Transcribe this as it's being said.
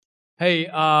Hey,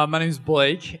 my name is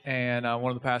Blake, and I'm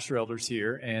one of the pastor elders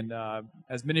here. And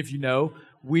as many of you know,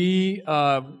 we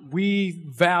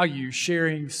value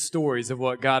sharing stories of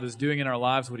what God is doing in our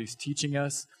lives, what He's teaching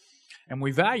us, and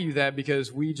we value that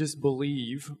because we just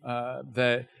believe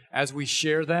that as we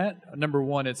share that, number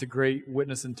one, it's a great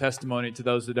witness and testimony to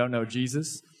those that don't know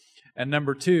Jesus, and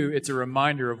number two, it's a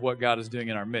reminder of what God is doing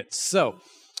in our midst. So,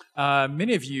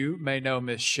 many of you may know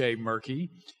Miss Shay Murky.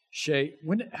 Shay,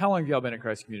 how long have y'all been at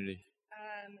Christ Community?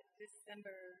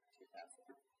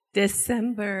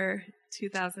 December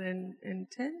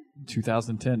 2010.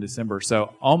 2010, December.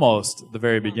 So almost the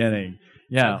very beginning.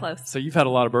 Yeah. So close. So you've had a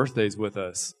lot of birthdays with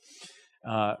us.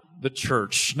 The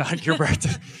church, not your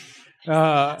birthday.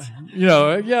 Yeah.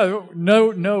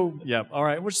 All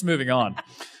right. We're just moving on.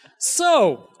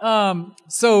 So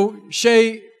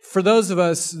Shay, for those of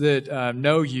us that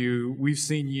know you, we've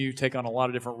seen you take on a lot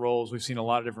of different roles. We've seen a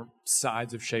lot of different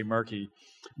sides of Shay Murky.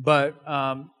 But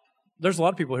there's a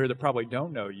lot of people here that probably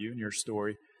don't know you and your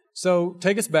story. So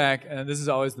take us back, and this is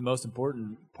always the most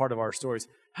important part of our stories.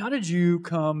 How did you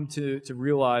come to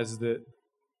realize that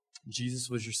Jesus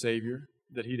was your Savior,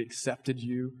 that He'd accepted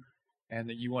you, and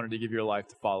that you wanted to give your life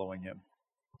to following Him?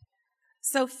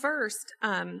 So first,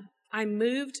 I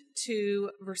moved to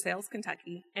Versailles,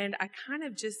 Kentucky, and I kind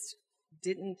of just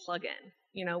didn't plug in.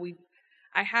 You know,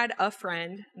 I had a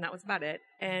friend, and that was about it.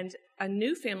 And a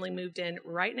new family moved in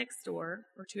right next door,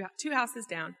 or two houses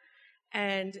down.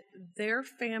 And their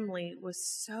family was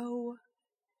so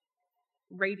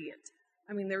radiant.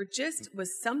 I mean, there just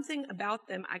was something about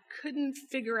them. I couldn't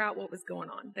figure out what was going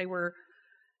on. They were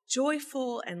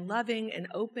joyful and loving and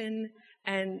open.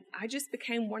 And I just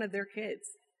became one of their kids.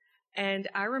 And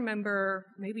I remember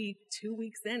maybe 2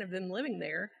 weeks in of them living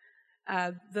there,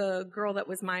 the girl that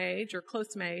was my age or close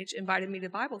to my age invited me to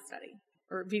Bible study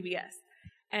or VBS.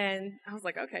 And I was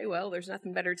like, okay, well, there's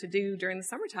nothing better to do during the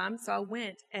summertime. So I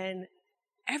went, and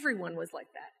everyone was like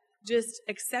that. Just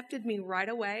accepted me right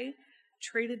away,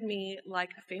 treated me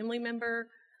like a family member,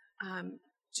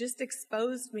 just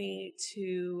exposed me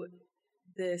to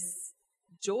this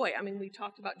joy. I mean, we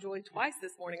talked about joy twice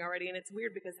this morning already, and it's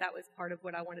weird because that was part of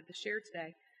what I wanted to share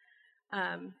today.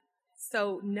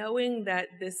 So knowing that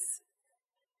this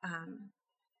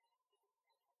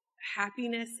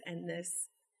happiness and this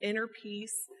inner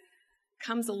peace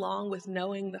comes along with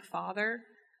knowing the Father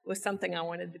was something I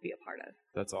wanted to be a part of.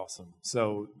 That's awesome.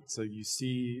 So you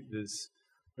see this,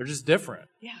 they're just different.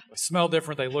 Yeah. They smell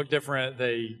different, they look different,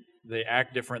 they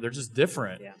act different, they're just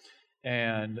different. Yeah.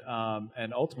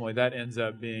 And ultimately that ends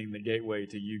up being the gateway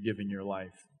to you giving your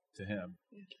life to Him.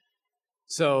 Yeah.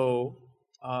 So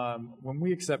when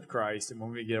we accept Christ and when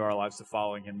we give our lives to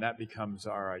following Him, that becomes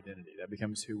our identity. That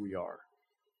becomes who we are.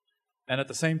 And at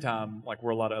the same time, like,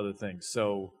 we're a lot of other things.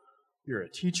 So you're a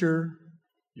teacher,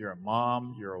 you're a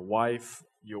mom, you're a wife,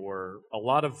 you're a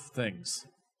lot of things.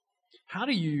 How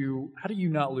do you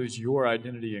not lose your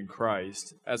identity in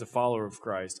Christ as a follower of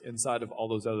Christ inside of all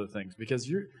those other things?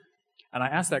 Because and I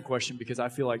ask that question because I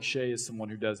feel like Shay is someone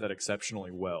who does that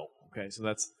exceptionally well. Okay, so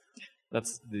that's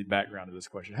the background of this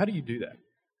question. How do you do that?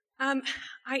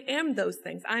 I am those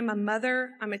things. I'm a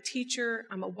mother, I'm a teacher,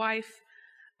 I'm a wife,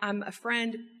 I'm a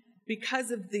friend because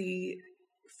of the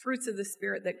fruits of the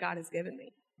Spirit that God has given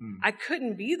me. I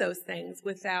couldn't be those things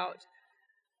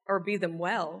be them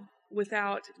well,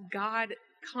 without God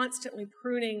constantly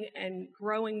pruning and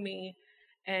growing me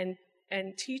and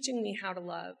teaching me how to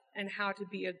love and how to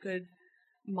be a good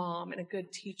mom and a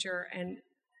good teacher. And,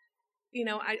 you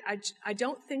know, I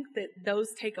don't think that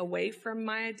those take away from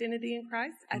my identity in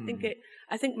Christ. I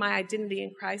think my identity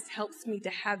in Christ helps me to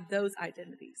have those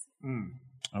identities.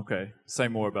 Okay. Say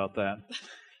more about that.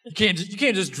 You can't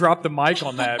just drop the mic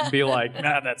on that and be like,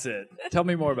 nah, that's it. Tell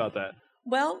me more about that.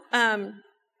 Well,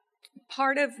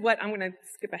 part of what, I'm going to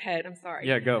skip ahead, I'm sorry.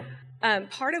 Yeah, go.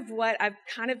 Part of what I've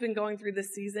kind of been going through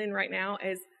this season right now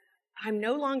is I'm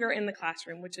no longer in the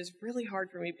classroom, which is really hard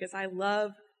for me because I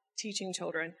love teaching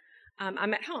children.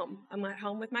 I'm at home. I'm at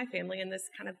home with my family in this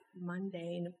kind of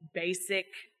mundane, basic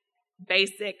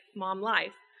mom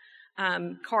life.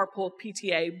 Carpool,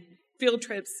 PTA, field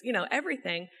trips, you know,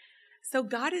 everything. So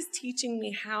God is teaching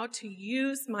me how to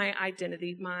use my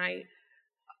identity,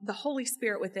 the Holy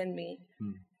Spirit within me,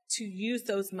 to use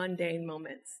those mundane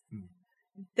moments.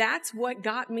 That's what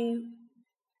got me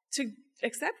to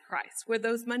accept Christ, were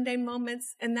those mundane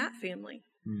moments in that family.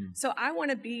 So I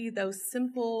want to be those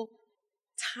simple,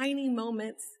 tiny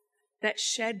moments that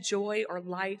shed joy or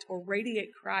light or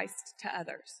radiate Christ to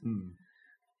others.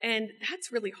 And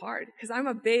that's really hard because I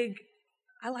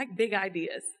like big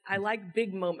ideas. I like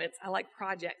big moments. I like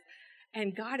projects.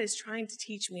 And God is trying to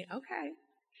teach me, okay,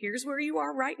 here's where you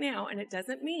are right now. And it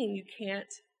doesn't mean you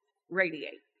can't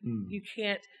radiate. You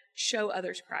can't show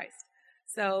others Christ.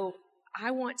 So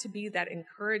I want to be that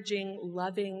encouraging,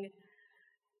 loving,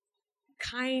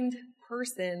 kind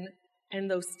person in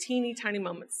those teeny tiny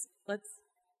moments.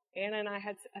 Anna and I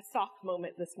had a sock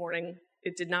moment this morning.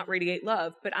 It did not radiate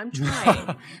love, but I'm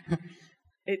trying.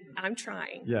 I'm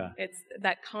trying. Yeah. It's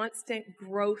that constant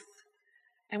growth.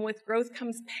 And with growth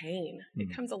comes pain.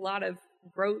 It comes a lot of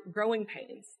growing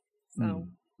pains.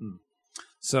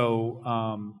 So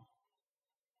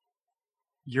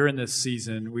you're in this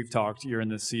season, we've talked, you're in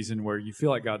this season where you feel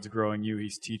like God's growing you,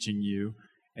 He's teaching you,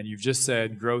 and you've just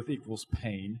said growth equals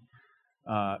pain.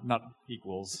 Not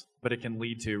equals, but it can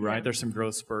lead to, right? Yeah. There's some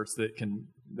growth spurts that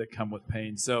come with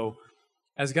pain. So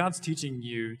as God's teaching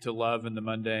you to love in the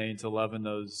mundane, to love in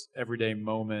those everyday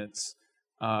moments,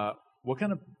 what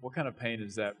kind of pain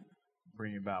is that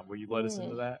bringing about? Will you let us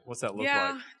into that? What's that look like?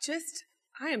 Yeah,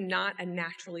 I am not a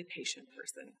naturally patient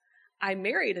person. I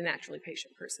married a naturally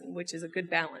patient person, which is a good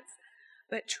balance.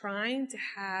 But trying to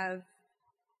have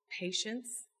patience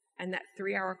and that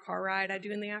 3-hour car ride I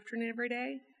do in the afternoon every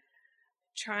day,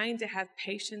 trying to have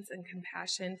patience and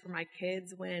compassion for my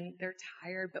kids when they're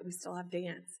tired, but we still have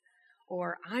dance.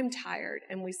 Or I'm tired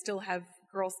and we still have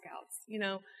Girl Scouts. You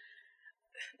know,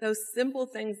 those simple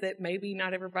things that maybe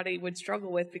not everybody would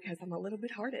struggle with because I'm a little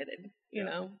bit hard-headed, you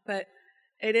know. But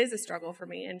it is a struggle for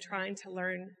me, and trying to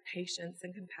learn patience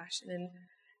and compassion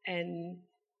and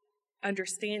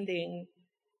understanding,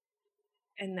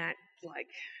 and that, like,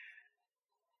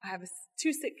 I have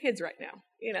 2 sick kids right now,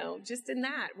 you know, just in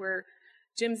that, where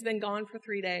Jim's been gone for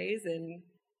 3 days and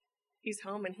he's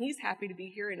home and he's happy to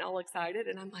be here and all excited.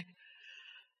 And I'm like,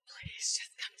 please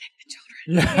just come take the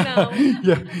children.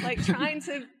 You know, like trying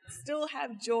to still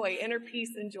have joy, inner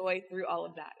peace and joy through all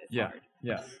of that. It's hard.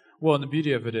 Yeah. Well, and the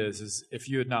beauty of it is if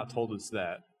you had not told us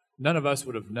that, none of us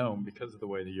would have known because of the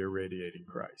way that you're radiating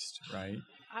Christ, right?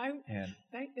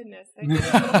 Thank goodness for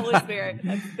the Holy Spirit.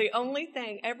 That's the only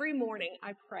thing. Every morning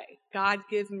I pray, God,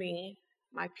 give me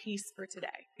my peace for today.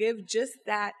 Give just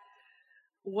that,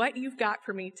 what you've got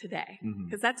for me today.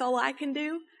 Because that's all I can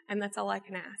do, and that's all I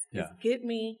can ask. Yeah. Give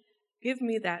me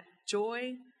that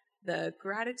joy, the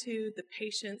gratitude, the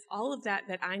patience, all of that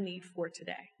I need for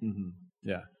today.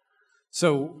 Yeah.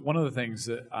 So one of the things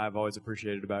that I've always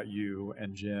appreciated about you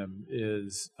and Jim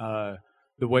is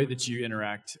the way that you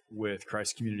interact with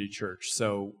Christ Community Church.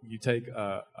 So you take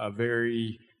a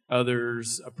very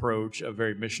others approach, a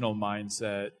very missional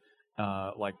mindset.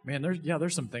 Like, man,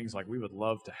 there's some things like we would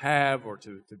love to have or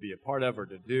to be a part of or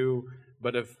to do.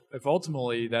 But if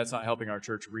ultimately that's not helping our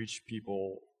church reach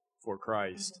people for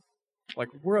Christ, like,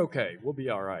 we're okay. We'll be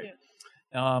all right.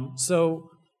 Yeah. So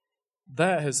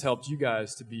that has helped you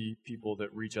guys to be people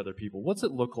that reach other people. What's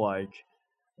it look like,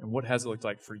 and what has it looked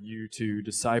like for you to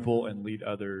disciple and lead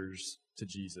others to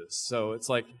Jesus? So it's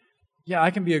like, yeah, I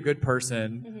can be a good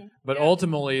person, but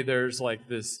ultimately there's like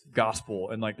this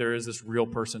gospel, and like there is this real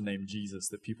person named Jesus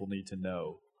that people need to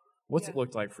know. What's it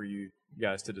looked like for you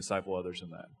guys to disciple others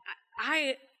in that?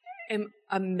 I am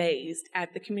amazed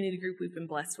at the community group we've been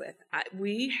blessed with.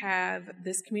 We have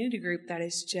this community group that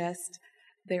is just,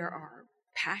 they are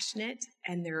passionate,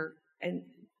 and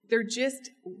they're just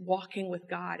walking with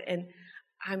God, and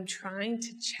I'm trying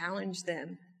to challenge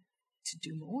them to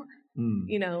do more.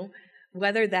 You know,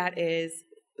 whether that is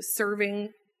serving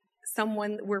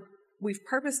someone, we've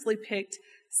purposely picked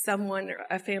someone,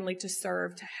 a family, to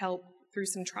serve, to help through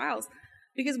some trials,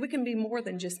 because we can be more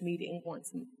than just meeting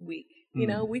once a week. You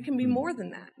know, we can be more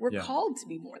than that. We're called to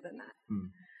be more than that.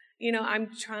 You know, I'm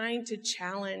trying to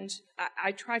challenge.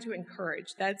 I try to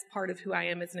encourage. That's part of who I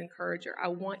am as an encourager. I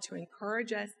want to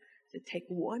encourage us to take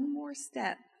one more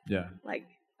step. Yeah. Like,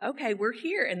 okay, we're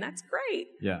here, and that's great.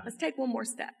 Yeah. Let's take one more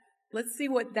step. Let's see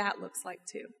what that looks like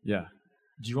too. Yeah.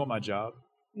 Do you want my job?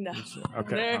 No.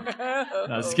 Okay. No.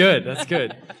 That's good. That's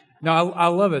good. No, I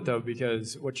love it though,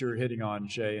 because what you're hitting on,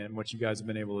 Shay, and what you guys have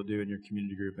been able to do in your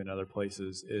community group and other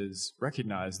places is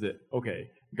recognize that, okay,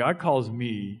 God calls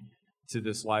me to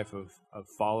this life of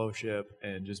fellowship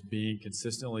and just being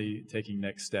consistently taking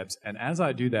next steps. And as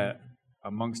I do that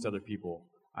amongst other people,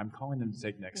 I'm calling them to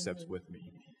take next steps with me.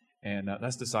 And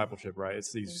that's discipleship, right?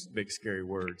 It's these big, scary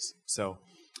words. So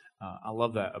I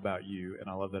love that about you, and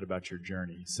I love that about your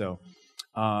journey. So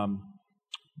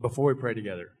before we pray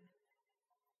together,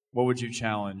 what would you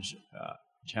challenge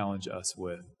us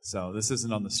with? So this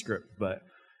isn't on the script, but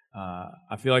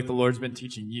I feel like the Lord's been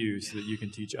teaching you so that you can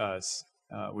teach us.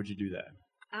 Would you do that?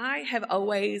 I have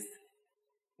always,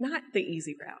 not the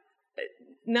easy route.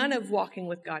 None of walking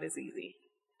with God is easy.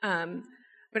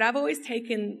 But I've always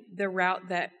taken the route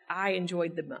that I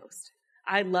enjoyed the most.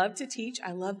 I love to teach.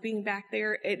 I love being back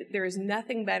there. There is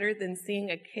nothing better than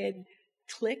seeing a kid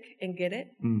click and get it.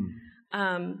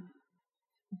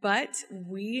 But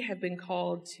we have been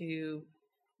called to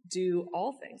do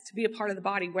all things, to be a part of the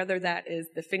body, whether that is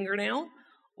the fingernail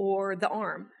or the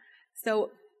arm.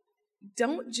 So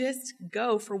don't just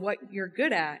go for what you're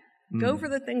good at. Go for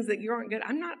the things that you aren't good at.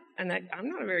 I'm not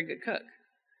a very good cook.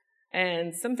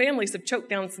 And some families have choked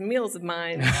down some meals of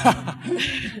mine.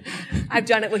 I've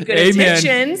done it with good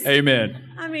intentions. Amen.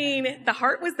 I mean, the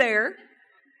heart was there.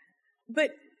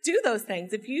 But do those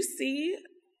things. If you see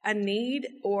a need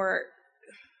or,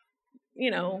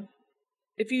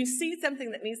 if you see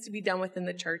something that needs to be done within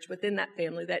the church, within that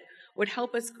family, that would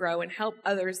help us grow and help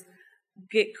others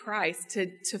get Christ,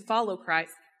 to follow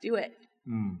Christ, do it.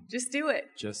 Just do it.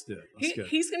 Just do it. That's good.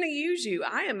 He's going to use you.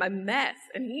 I am a mess,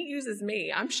 and he uses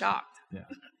me. I'm shocked.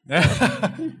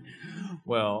 Yeah.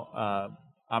 Well,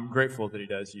 I'm grateful that he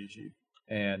does use you,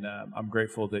 and I'm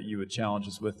grateful that you would challenge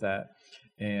us with that,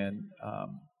 and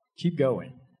keep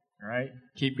going. All right,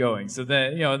 keep going. So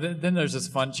then, then there's this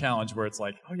fun challenge where it's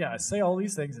like, oh yeah, I say all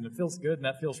these things and it feels good and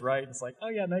that feels right. And it's like, oh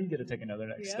yeah, now you get to take another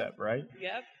next step, right?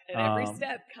 Yep. And every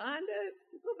step kind of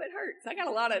a little bit hurts. I got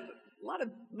a lot of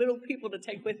little people to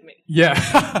take with me. Yeah.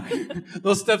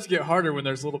 Those steps get harder when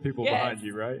there's little people behind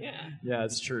you, right? Yeah,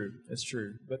 it's true. It's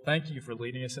true. But thank you for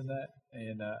leading us in that,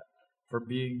 and for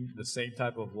being the same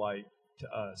type of light to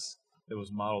us that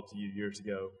was modeled to you years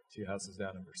ago, 2 houses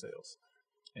down in Versailles.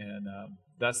 And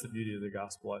that's the beauty of the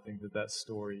gospel. I think that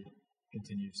story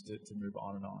continues to move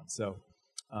on and on. So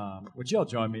would you all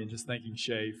join me in just thanking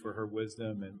Shay for her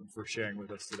wisdom and for sharing with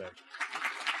us today?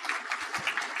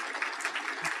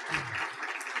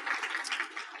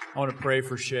 I want to pray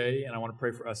for Shay, and I want to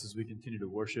pray for us as we continue to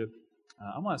worship.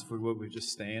 I'm going to ask if we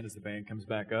just stand as the band comes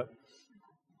back up.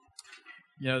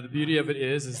 The beauty of it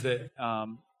is that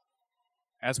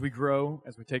as we grow,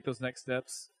 as we take those next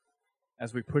steps,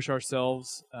 as we push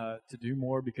ourselves to do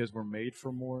more because we're made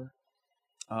for more,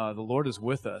 the Lord is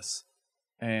with us.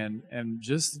 And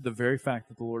just the very fact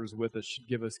that the Lord is with us should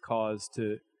give us cause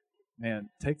to,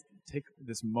 take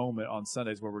this moment on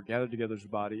Sundays where we're gathered together as a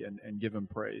body and give Him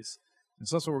praise. And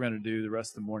so that's what we're going to do the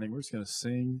rest of the morning. We're just going to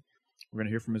sing. We're going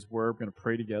to hear from His Word. We're going to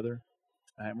pray together.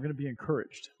 And we're going to be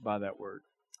encouraged by that Word.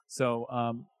 So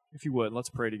if you would,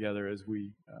 let's pray together as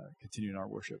we continue in our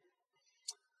worship.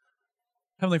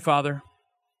 Heavenly Father,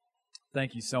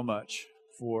 thank you so much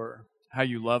for how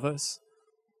you love us.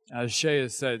 As Shay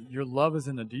has said, your love is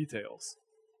in the details.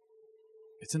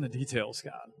 It's in the details,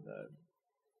 God.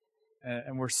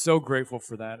 And we're so grateful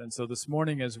for that. And so this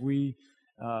morning as we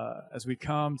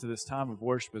come to this time of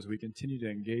worship, as we continue to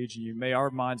engage in you, may our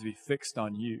minds be fixed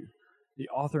on you, the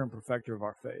author and perfecter of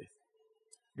our faith.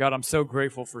 God, I'm so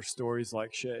grateful for stories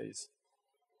like Shay's,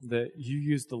 that you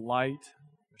use the light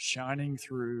shining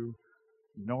through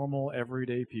normal,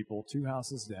 everyday people 2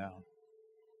 houses down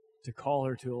to call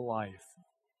her to a life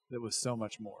that was so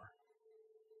much more.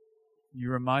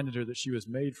 You reminded her that she was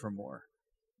made for more.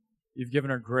 You've given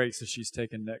her grace as she's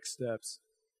taken next steps.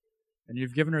 And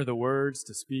you've given her the words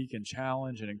to speak and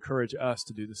challenge and encourage us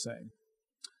to do the same.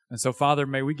 And so, Father,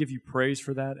 may we give you praise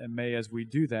for that, and may, as we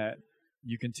do that,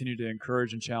 you continue to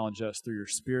encourage and challenge us through your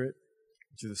Spirit,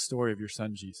 through the story of your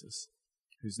Son, Jesus,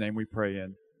 whose name we pray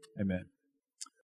in. Amen.